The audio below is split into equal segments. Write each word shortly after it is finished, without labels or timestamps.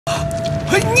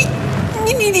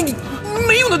你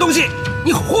没用的东西，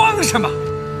你慌什么？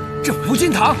这福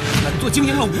金堂本座经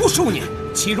营了无数年，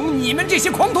岂容你们这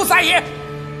些狂徒撒野？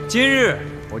今日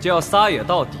我就要撒野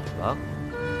到底了。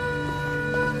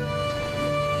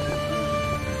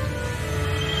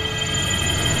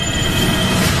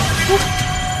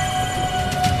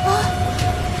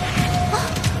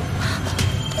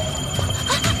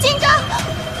金章，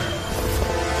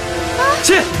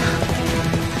切！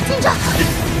金章，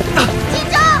金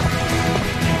章，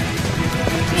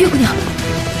月姑娘。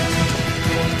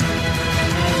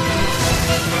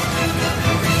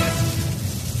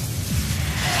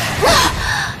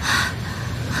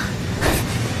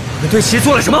 你对齐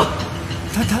做了什么？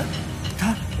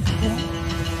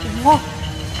我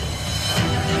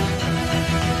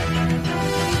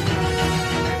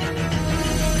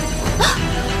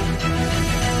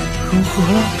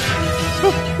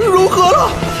融合了，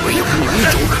唯有明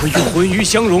主可与魂鱼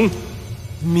相融。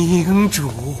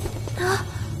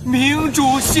明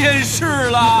主现世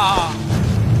了！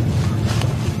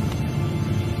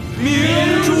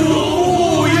明主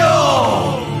护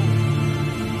佑！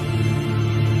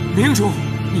明主，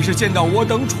你是见到我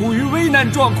等处于危难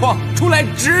状况，出来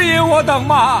指引我等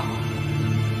吗？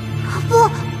不，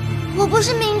我不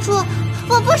是明主，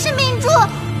我不是明主。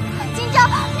金章，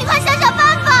你快想想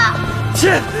办法！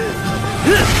切！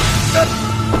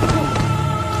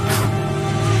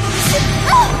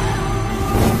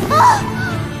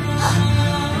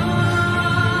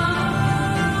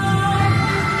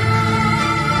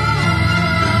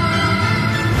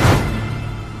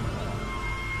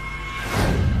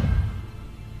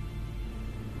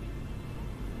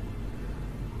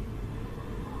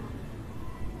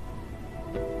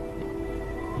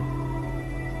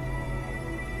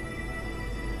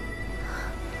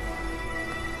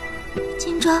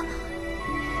金章，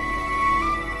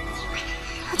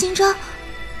金章，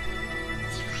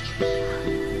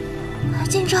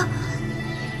金章，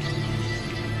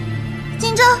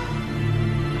金章，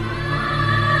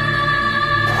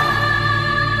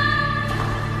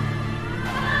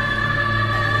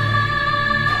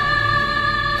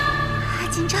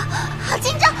金章，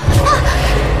金章！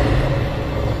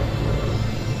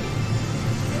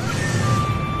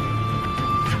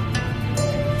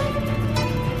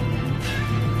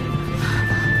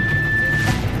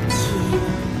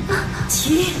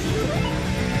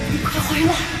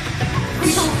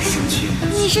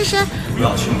你是谁？不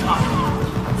要轻他，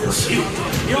我是有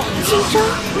金章，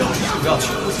不要轻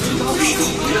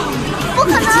不可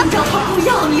能！金章他不要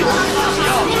你了，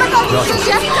你们到底是谁？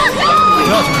不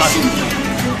要轻他！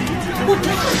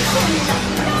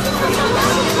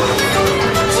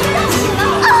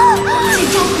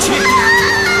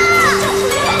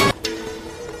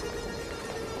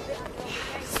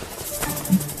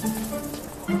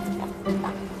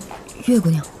月姑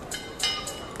娘，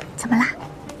怎么啦？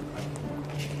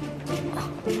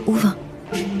无妨，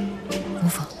无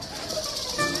妨。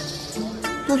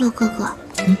洛洛哥哥，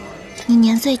你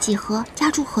年岁几何？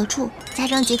家住何处？家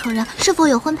中几口人？是否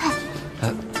有婚配？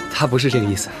他不是这个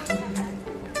意思。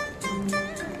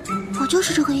我就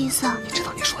是这个意思。你知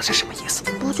道你说的是什么意思？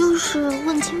不就是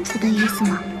问清楚的意思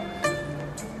吗？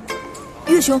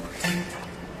月兄，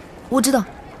我知道，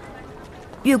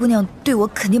月姑娘对我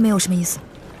肯定没有什么意思。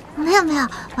没有没有，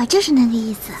我就是那个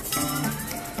意思。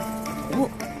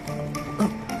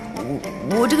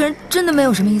我这个人真的没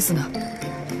有什么意思的。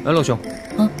哎，陆兄，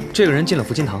这个人进了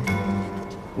福金堂，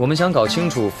我们想搞清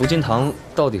楚福金堂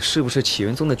到底是不是启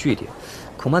元宗的据点，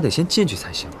恐怕得先进去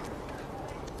才行。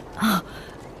啊，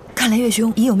看来月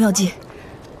兄已有妙计。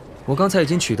我刚才已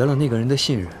经取得了那个人的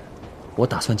信任，我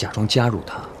打算假装加入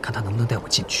他，看他能不能带我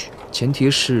进去。前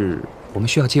提是我们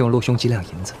需要借用陆兄几两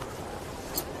银子。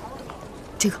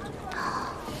这个。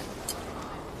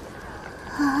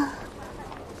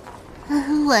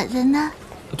我的呢？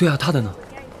对啊，他的呢？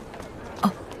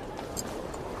哦，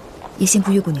也辛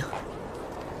苦月姑娘。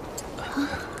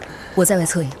我在外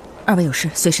策应，二位有事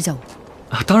随时叫我。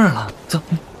啊，当然了，走。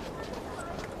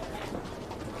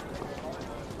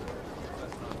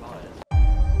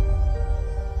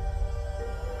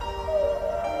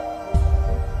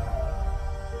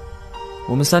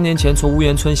我们3年前从乌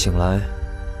岩村醒来，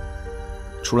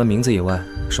除了名字以外，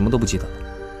什么都不记得了。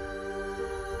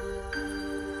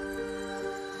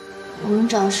我们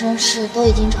找身世都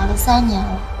已经找了3年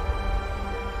了。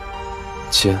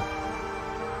姐，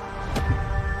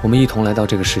我们一同来到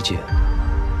这个世界，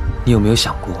你有没有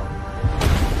想过，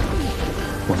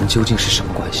我们究竟是什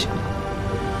么关系？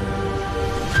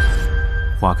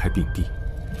花开并蒂，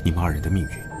你们2人的命运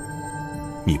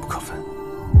密不可分。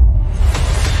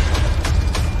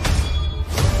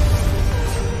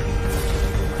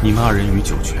你们二人与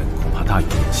酒泉恐怕大有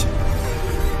联系。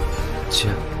姐，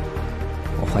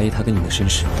我怀疑他跟你的身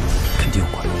世肯定有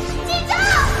关。警长，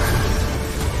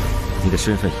你的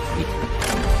身份隐蔽，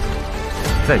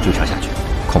再追查下去，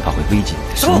恐怕会危及你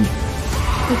的生命。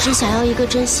我只想要一个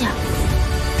真相。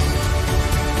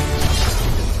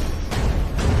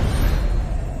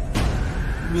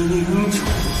明主，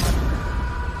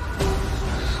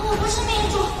我不是明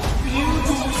主。明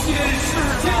主现世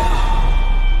驾。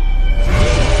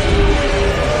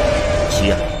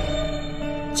其案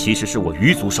其实是我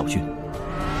余族守军。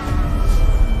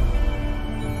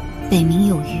北冥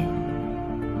有鱼，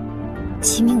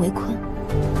其名为鲲。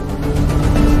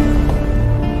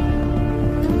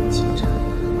警长，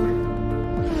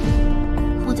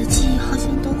我的记忆好像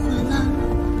都回来了。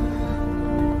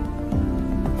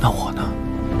那我呢？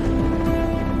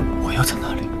我要在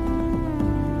哪里？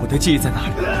我的记忆在哪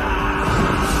里？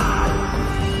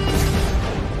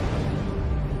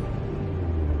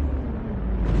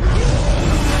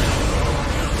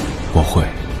我会。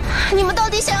你们到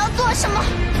底想要做什么？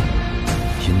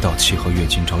引导契和岳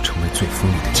今朝成为最锋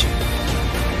利的剑。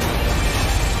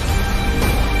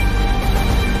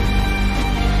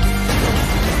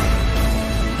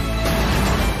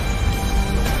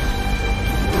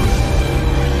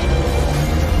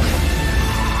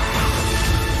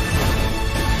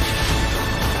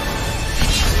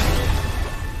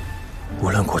无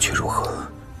论过去如何，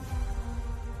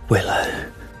未来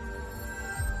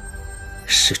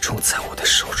始终在我的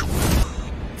手中。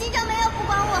警长没有不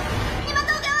管我，你们都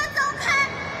给我走开！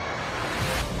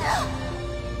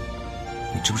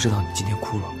你知不知道你今天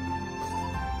哭了？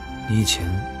你以前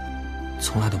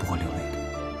从来都不会流泪的。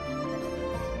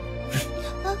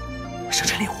生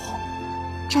辰礼物，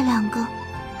这两个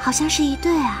好像是一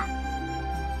对啊。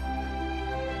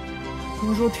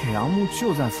听说铁杨木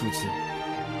就在附近，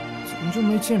怎么就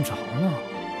没见着呢？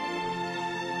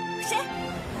谁？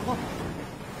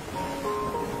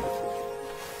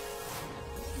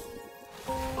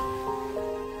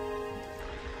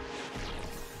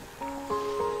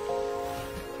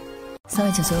三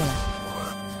位请随我来。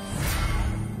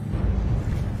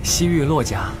西域骆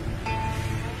家，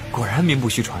果然名不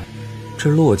虚传。这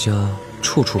骆家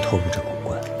处处透露着古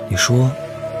怪。你说，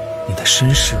你的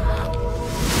身世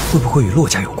会不会与骆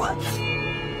家有关？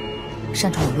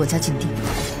擅闯我骆家禁地，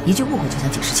一句误会就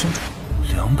想解释清楚。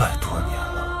200多年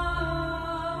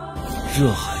了，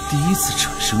热海第一次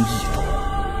产生异动，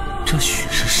这许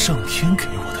是上天给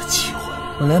我的机会。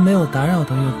本来没有打扰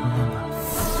到月姑娘吧？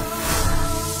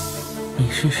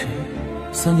你是谁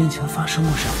？3年前发生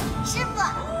过什么？师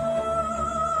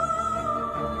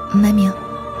傅，埋名，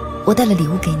我带了礼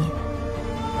物给你。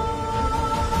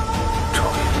周爷，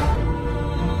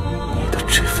你的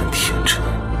这份天真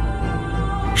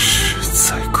实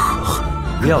在可恨。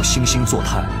不要惺惺作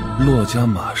态。骆家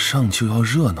马上就要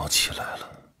热闹起来了。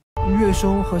岳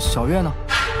兄和小月呢？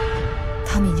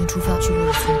他们已经出发去洛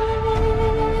尔村。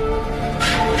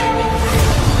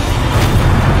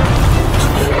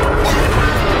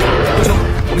刘兄，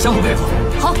我们相互配合。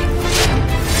好。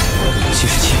既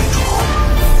是气运诸侯，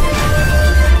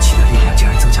气的力量竟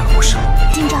然增加了不少。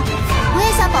警长，我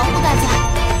也想保护大家。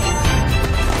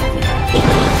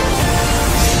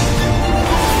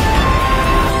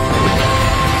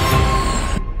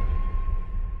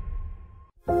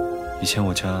以前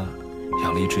我家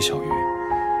养了一只小鱼，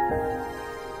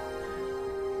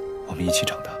我们一起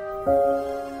长大。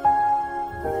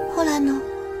后来呢？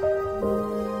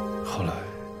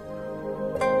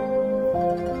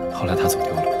后来它走丢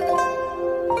了，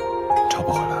找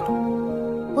不回来了。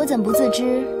我怎不自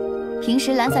知，平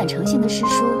时懒散诚信的师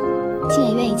叔，竟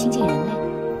也愿意亲近人类。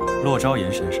骆昭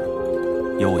言身上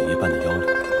有我一半的妖力。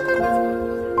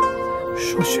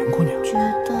寿玄姑娘，觉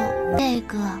得这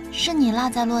个是你落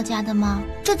在骆家的吗？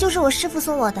这就是我师父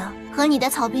送我的，和你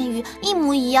的草编鱼一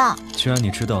模一样。既然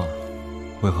你知道，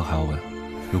为何还要问？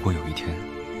如果有一天，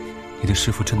你的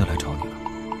师父真的来找你了，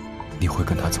你会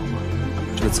跟他走吗？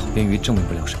这个草编鱼证明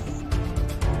不了什么。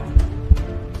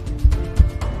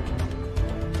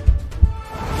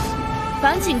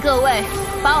烦请各位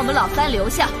把我们老三留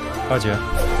下。二姐，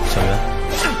小袁，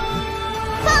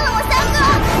放了我3个！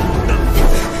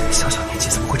小小年纪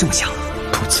怎么会这么想？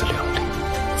不自量力。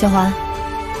小环，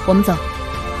我们走。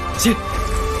进。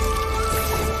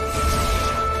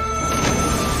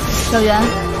小袁，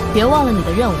别忘了你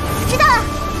的任务。知道了。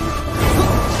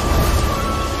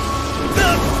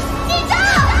警长！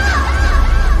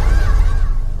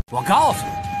我告诉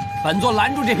你，本座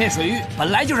拦住这片水域，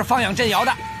本来就是放养镇瑶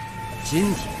的。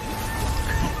今天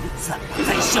怎么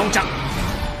再嚣张？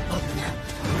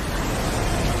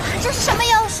这是什么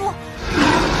妖术？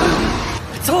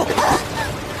走！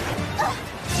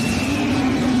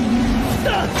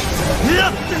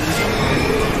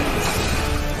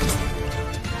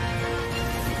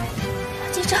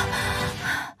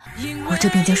这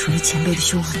便将属于前辈的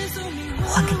修为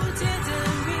还给你。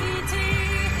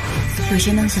有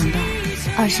谁能想到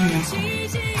，20年后，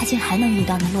他竟还能遇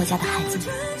到那骆家的孩子呢？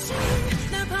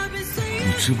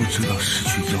你知不知道失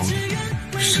去妖力，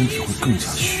身体会更加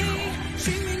虚弱？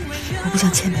我不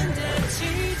想牵连你。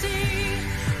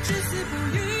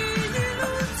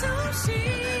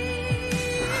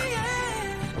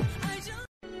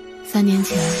3年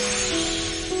前，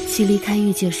其离开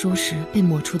玉界书时被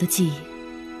抹除的记忆，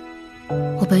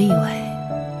我本以为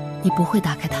你不会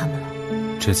打开它们了。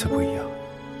这次不一样，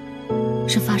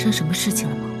是发生什么事情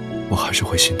了吗？我还是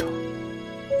会心疼，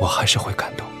我还是会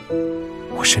感动，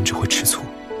我甚至会吃醋，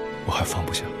我还放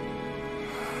不下。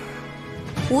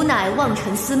吾乃望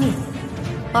尘司命，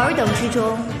尔等之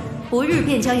中，不日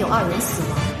便将有2人死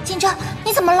亡。今朝，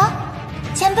你怎么了？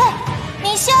前辈，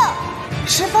明秀，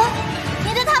石峰，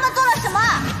你对他们做了什么？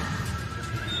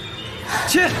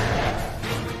切！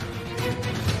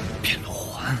变罗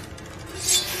环，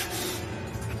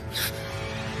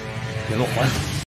变罗环。